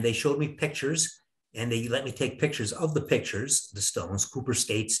and they showed me pictures, and they let me take pictures of the pictures, the stones. Cooper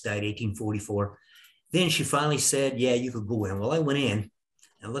States died 1844. Then she finally said, yeah, you could go in. Well, I went in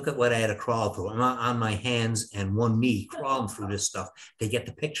and look at what I had to crawl through. I'm on my hands and one knee crawling through this stuff to get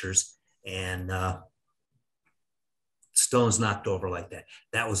the pictures. And stones knocked over like that.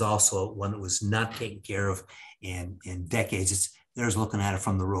 That was also one that was not taken care of in decades. There's looking at it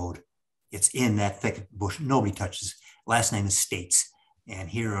from the road. It's in that thick bush. Nobody touches. Last name is States. And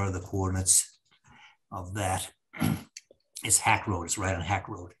here are the coordinates of that. It's Hack Road. It's right on Hack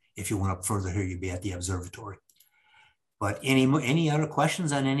Road. If you went up further here, you'd be at the observatory. But any other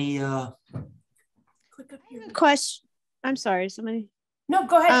questions on any? Click up here. Question. I'm sorry, somebody. No,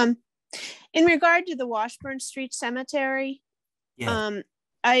 go ahead. In regard to the Washburn Street Cemetery, Yeah.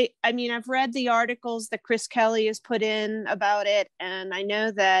 I mean, I've read the articles that Chris Kelly has put in about it, and I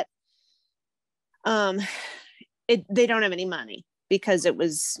know that they don't have any money because it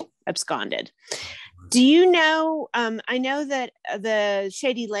was absconded. Do you know, I know that the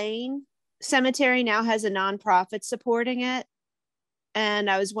Shady Lane Cemetery now has a nonprofit supporting it. And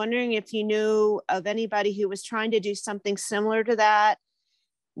I was wondering if you knew of anybody who was trying to do something similar to that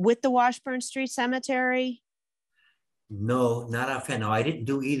with the Washburn Street Cemetery? No, not offhand. No, I didn't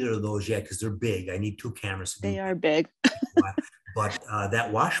do either of those yet because they're big. I need 2 cameras. They are big. But that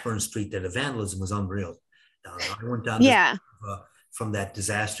Washburn Street, that the vandalism was unreal. I went down from that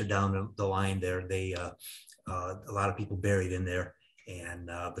disaster down the line there. They a lot of people buried in there, and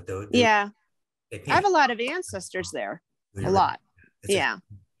but I have a lot of ancestors there. A lot.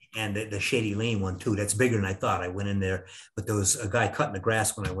 And the Shady Lane one too. That's bigger than I thought. I went in there, but there was a guy cutting the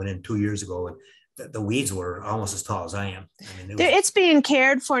grass when I went in 2 years ago, and the weeds were almost as tall as I am. I mean, it's being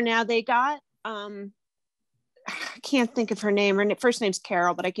cared for now. They got I can't think of her name. Her first name's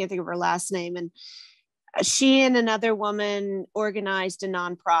Carol, but I can't think of her last name. And she and another woman organized a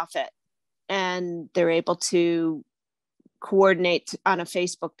nonprofit, and they're able to coordinate on a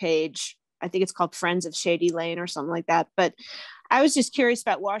Facebook page. I think it's called Friends of Shady Lane or something like that. But I was just curious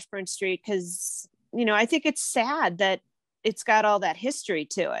about Washburn Street because, I think it's sad that it's got all that history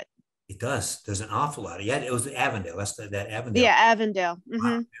to it. It does. There's an awful lot. Yeah, it was Avondale. That's that Avondale. Yeah, Avondale.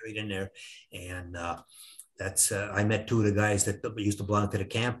 Mm-hmm. Buried in there. And that's, I met 2 of the guys that used to belong to the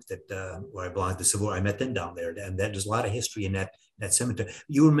camp where I belonged to Civil War. I met them down there. And there's a lot of history in that cemetery.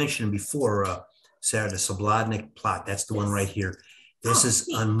 You were mentioning before, Sarah, the Soblodnik plot. That's the one right here. This is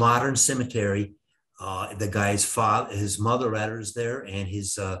a modern cemetery. The guy's father, his mother rather, is there, and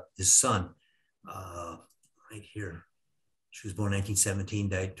his son, right here. She was born 1917,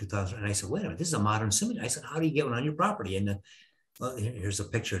 died 2000. And I said, wait a minute, this is a modern cemetery. I said, how do you get one on your property? And here's a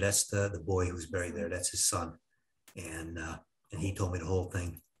picture. That's the boy who's buried there. That's his son, and he told me the whole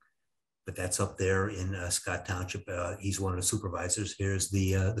thing. But that's up there in Scott Township. He's one of the supervisors. Here's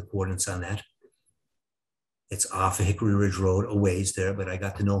the coordinates on that. It's off of Hickory Ridge Road, a ways there, but I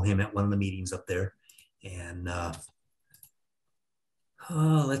got to know him at one of the meetings up there. And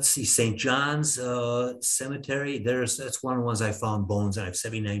let's see, St. John's Cemetery. That's one of the ones I found bones, and I have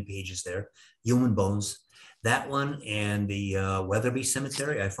 79 pages there, human bones. That one and the Weatherby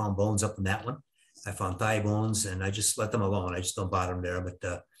Cemetery, I found bones up in that one. I found thigh bones, and I just let them alone. I just don't bother them there.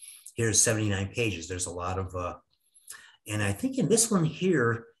 But here's 79 pages. There's a lot of, and I think in this one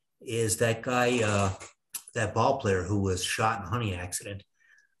here is that guy, that ball player who was shot in a hunting accident,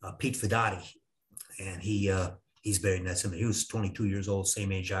 Pete Fidati, and he's buried in that cemetery. He was 22 years old,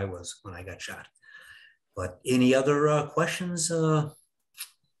 same age I was when I got shot. But any other questions?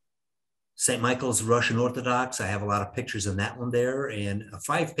 St. Michael's Russian Orthodox. I have a lot of pictures in that one there, and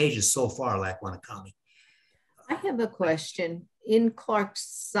 5 pages so far, Lackawanna County. I have a question. In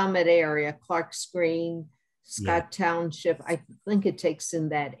Clark's Summit area, Clark's Green, Scott Township, I think it takes in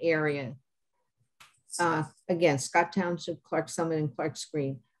that area. Again, Scott Township, Clark Summit, and Clark's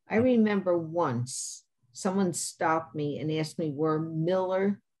Green. I remember once someone stopped me and asked me where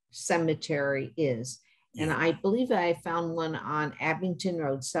Miller Cemetery is. And I believe I found one on Abington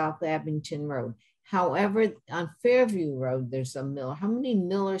Road, South Abington Road. However, on Fairview Road, there's a Miller. How many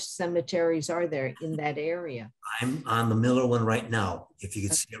Miller cemeteries are there in that area? I'm on the Miller one right now. If you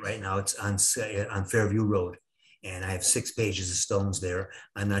can see it right now, it's on Fairview Road. And I have 6 pages of stones there.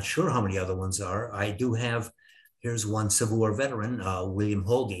 I'm not sure how many other ones are. I do have, here's one Civil War veteran, William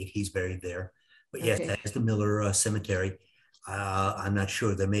Holgate. He's buried there. But yes, that is the Miller Cemetery. I'm not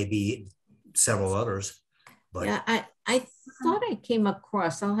sure. There may be several others. But yeah, I thought I came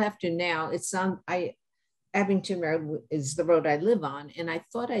across, I'll have to now, it's on, Abington Road is the road I live on, and I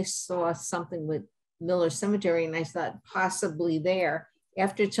thought I saw something with Miller Cemetery, and I thought possibly there.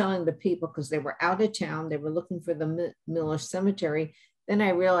 After telling the people, because they were out of town, they were looking for the Miller Cemetery, then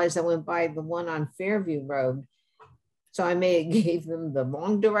I realized I went by the one on Fairview Road. So I may have gave them the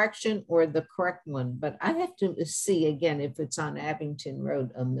wrong direction or the correct one, but I have to see again if it's on Abington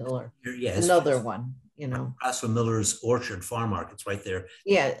Road, a Miller, another one, you know. Across from Miller's Orchard Farm Market's right there.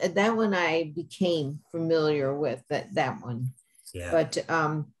 Yeah, that one I became familiar with, that one. Yeah. But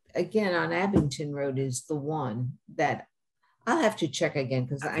again, on Abington Road is the one that I'll have to check again,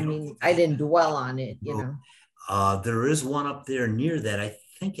 because I mean, I didn't dwell on it, you know. There is one up there near that. I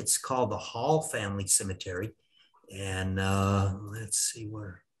think it's called the Hall Family Cemetery. And let's see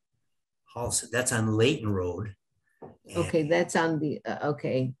where Hall, that's on Layton Road. And okay, that's on the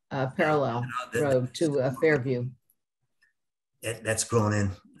parallel road to Fairview. That's grown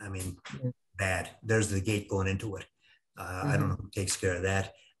in. I mean, bad. There's the gate going into it. I don't know who takes care of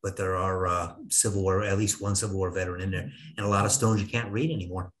that, but there are Civil War, at least one Civil War veteran in there, and a lot of stones you can't read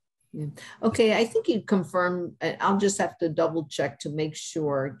anymore. Yeah. Okay, I think you confirm. I'll just have to double check to make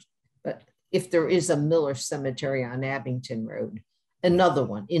sure, but if there is a Miller Cemetery on Abington Road, another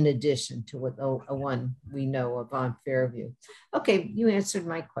one in addition to what a one we know of on Fairview. Okay, you answered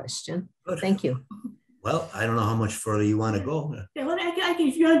my question. Good. Thank you. Well, I don't know how much further you want to go. Yeah, well, I can,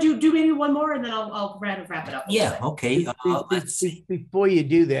 if you want to do maybe one more, and then I'll wrap it up. Yeah, okay. Let's see. Before you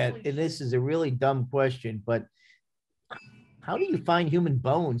do that, and this is a really dumb question, but how do you find human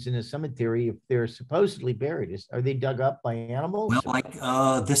bones in a cemetery if they're supposedly buried? Are they dug up by animals? Well, like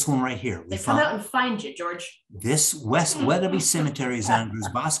this one right here. They come out and find you, George. This West Weatherby Cemetery is on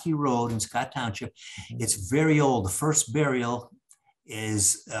Grzbowski Road in Scott Township. It's very old. The first burial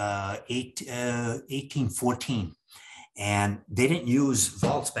is 1814. And they didn't use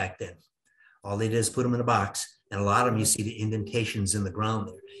vaults back then. All they did is put them in a box. And a lot of them, you see the indentations in the ground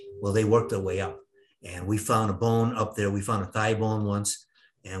there. Well, they worked their way up. And we found a bone up there. We found a thigh bone once.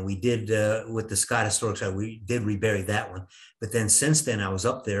 And we did, with the Scott Historic Society, we did rebury that one. But then since then, I was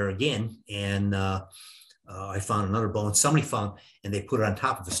up there again, and I found another bone. Somebody found, and they put it on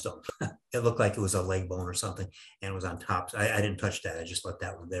top of a stone. It looked like it was a leg bone or something, and it was on top. I didn't touch that. I just left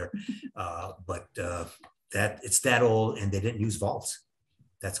that one there. But it's that old, and they didn't use vaults.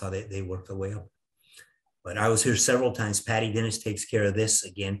 That's how they worked their way up. But I was here several times. Patty Dennis takes care of this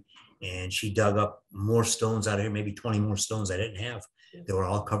again, and she dug up more stones out of here, maybe 20 more stones I didn't have. They were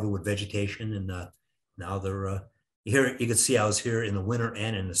all covered with vegetation, and now they're here. You can see I was here in the winter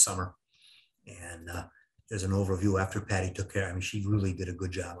and in the summer. And there's an overview after Patty took care. I mean, she really did a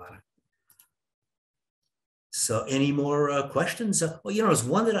good job on it. So any more questions? Well, you know, there's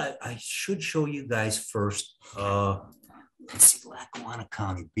one that I should show you guys first. Let's see, Lackawanna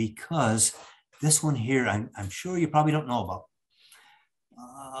County, because this one here, I'm sure you probably don't know about.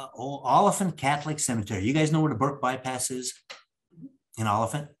 Old Oliphant Catholic Cemetery. You guys know where the Burke Bypass is in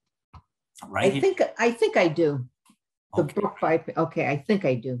Oliphant? Right? I think I do. The Okay. Burke Bypass. Okay, I think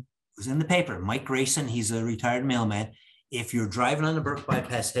I do. It was in the paper. Mike Grayson, he's a retired mailman. If you're driving on the Burke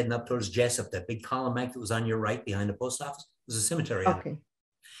Bypass heading up towards Jessup, that big column bank that was on your right behind the post office was a cemetery. Okay.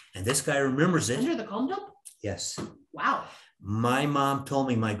 And this guy remembers it. Under the comb dump? Yes. Wow. My mom told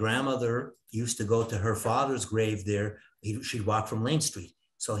me my grandmother used to go to her father's grave there. She'd walk from Lane Street.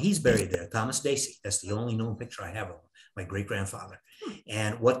 So he's buried there, Thomas Dacey. That's the only known picture I have of him, my great-grandfather.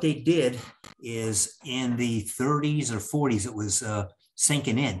 And what they did is in the 30s or 40s, it was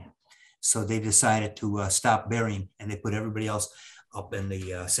sinking in. So they decided to stop burying, and they put everybody else up in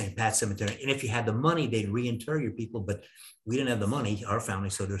the St. Pat Cemetery. And if you had the money, they'd reinter your people, but we didn't have the money, our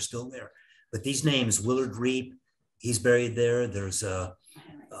family, so they're still there. But these names, Willard Reap, he's buried there. There's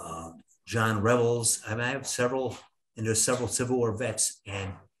John Revels. I have several, and there's several Civil War vets.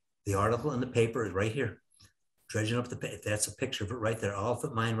 And the article in the paper is right here. Dredging up that's a picture of it right there.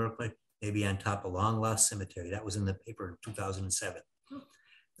 Elephant Mine Workman, maybe on top of Long Lost Cemetery. That was in the paper in 2007.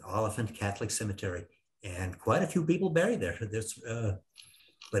 The Oliphant Catholic Cemetery. And quite a few people buried there.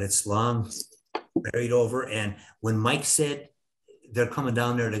 But it's long buried over. And when Mike said they're coming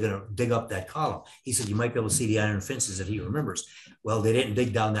down there, they're going to dig up that column, he said you might be able to see the iron fences that he remembers. Well, they didn't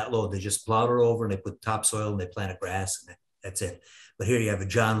dig down that low. They just plowed it over and they put topsoil and they planted grass, and that's it. But here you have a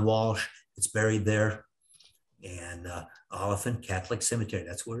John Walsh. It's buried there. And Oliphant Catholic Cemetery,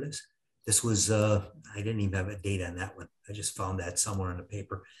 that's where it is. This was, I didn't even have a date on that one. I just found that somewhere in the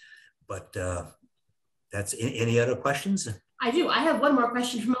paper. But that's, any other questions? I do. I have one more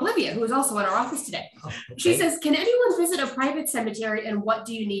question from Olivia, who is also in our office today. Oh, okay. She says, can anyone visit a private cemetery, and what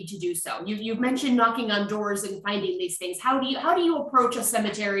do you need to do so? You've mentioned knocking on doors and finding these things. How do you approach a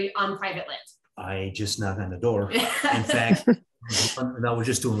cemetery on private land? I just knock on the door. In fact, I was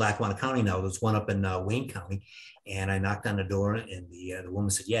just doing Lackawanna County now. There's one up in Wayne County, and I knocked on the door, and the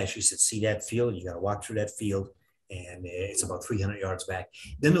woman said, yeah. She said, see that field? You got to walk through that field, and it's about 300 yards back.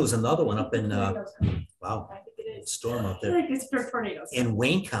 Then there was another one up in, wow, storm up there in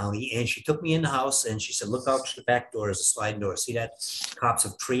Wayne County, and she took me in the house, and she said, look out to the back door. There's a sliding door. See that copse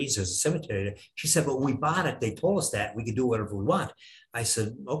of trees? There's a cemetery there. She said, but when we bought it, they told us that we could do whatever we want. I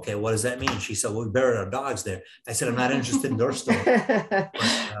said, okay, what does that mean? She said, well, we buried our dogs there. I said, I'm not interested in their story. But,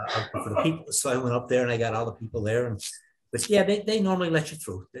 for the people. So I went up there and I got all the people there. But yeah, they normally let you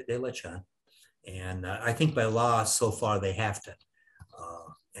through. They let you on. And I think by law, so far, they have to.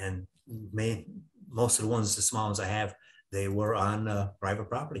 And most of the ones, the small ones I have, they were on private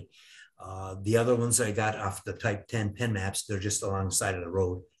property. The other ones I got off the type 10 pen maps, they're just along the side of the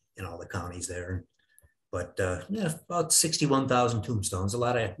road in all the counties there. But yeah, about 61,000 tombstones. A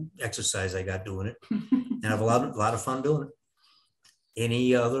lot of exercise I got doing it, and I have a lot of fun doing it.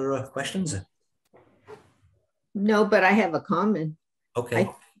 Any other questions? No, but I have a comment. Okay.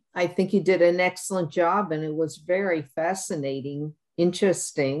 I think you did an excellent job, and it was very fascinating,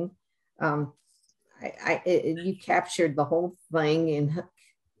 interesting. You captured the whole thing and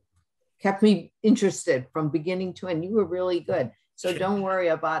kept me interested from beginning to end. You were really good. So don't worry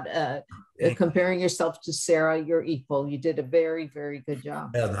about comparing yourself to Sarah. You're equal. You did a very, very good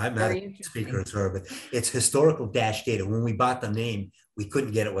job. Well, I'm not a speaker as her, but it's historical dash data. When we bought the name, we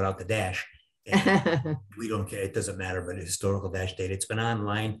couldn't get it without the dash. And we don't care. It doesn't matter, but historical dash data. It's been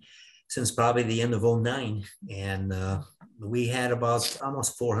online since probably the end of 2009. And we had about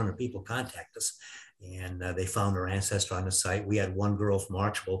almost 400 people contact us. And they found her ancestor on the site. We had one girl from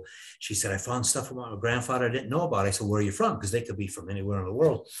Archibald. She said, I found stuff about my grandfather I didn't know about. I said, where are you from? Because they could be from anywhere in the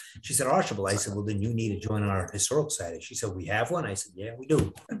world. She said, Archibald. I said, well, then you need to join our historical society. She said, we have one? I said, yeah, we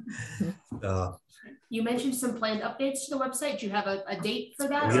do. You mentioned some planned updates to the website. Do you have a date for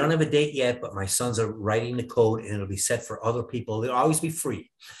that? We don't have a date yet, but my sons are writing the code, and it'll be set for other people. It'll always be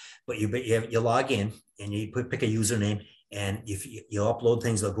free. But you log in, and you pick a username. And if you upload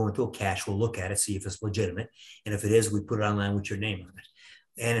things, they'll go into a cache. We'll look at it, see if it's legitimate. And if it is, we put it online with your name on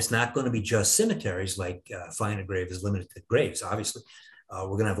it. And it's not going to be just cemeteries like Find a Grave is limited to graves, obviously. We're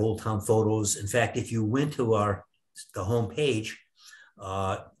going to have old town photos. In fact, if you went to the home page,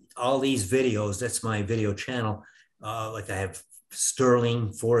 all these videos, that's my video channel. Like I have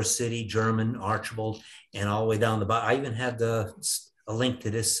Sterling, Forest City, German, Archibald, and all the way down the bottom. I even have a link to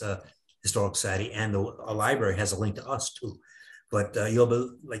this Historical Society, and a library has a link to us too. But you'll be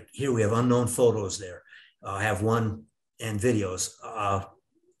like, here we have unknown photos there. I have one and videos.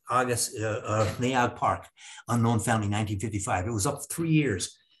 Nayog Park, unknown founding 1955. It was up 3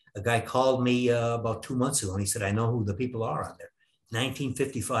 years. A guy called me about 2 months ago, and he said, I know who the people are on there.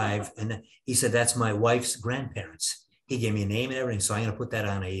 1955, and he said, that's my wife's grandparents. He gave me a name and everything, so I'm going to put that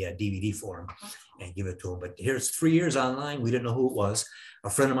on a DVD for him and give it to him. But here's 3 years online. We didn't know who it was. A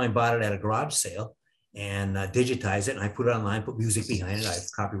friend of mine bought it at a garage sale and digitized it, and I put it online, put music behind it. I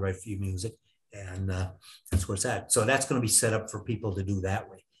have copyright free music, and that's where it's at. So that's going to be set up for people to do that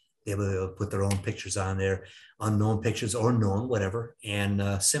way. They'll put their own pictures on there, unknown pictures or known, whatever,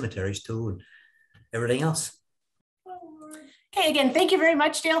 and cemeteries too, and everything else. Okay, again, thank you very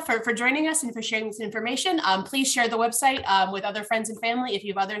much, Dale, for joining us and for sharing this information. Please share the website with other friends and family if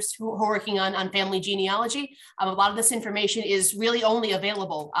you have others who are working on family genealogy. A lot of this information is really only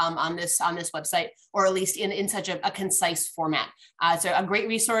available on this website, or at least in such a concise format. So a great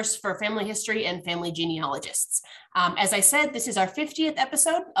resource for family history and family genealogists. As I said, this is our 50th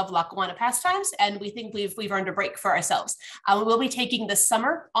episode of Lackawanna Pastimes, and we think we've earned a break for ourselves. We'll be taking the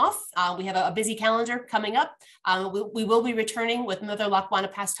summer off. We have a busy calendar coming up. We will be returning with another Lackawanna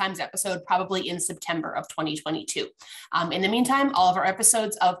Pastimes episode probably in September of 2022. In the meantime, all of our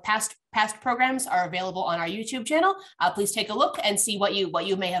episodes of past programs are available on our YouTube channel. Please take a look and see what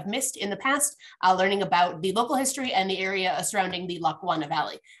you may have missed in the past, learning about the local history and the area surrounding the Lackawanna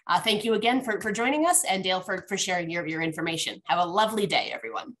Valley. Thank you again for joining us, and Dale for sharing your information. Have a lovely day,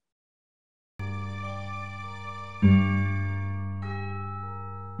 everyone.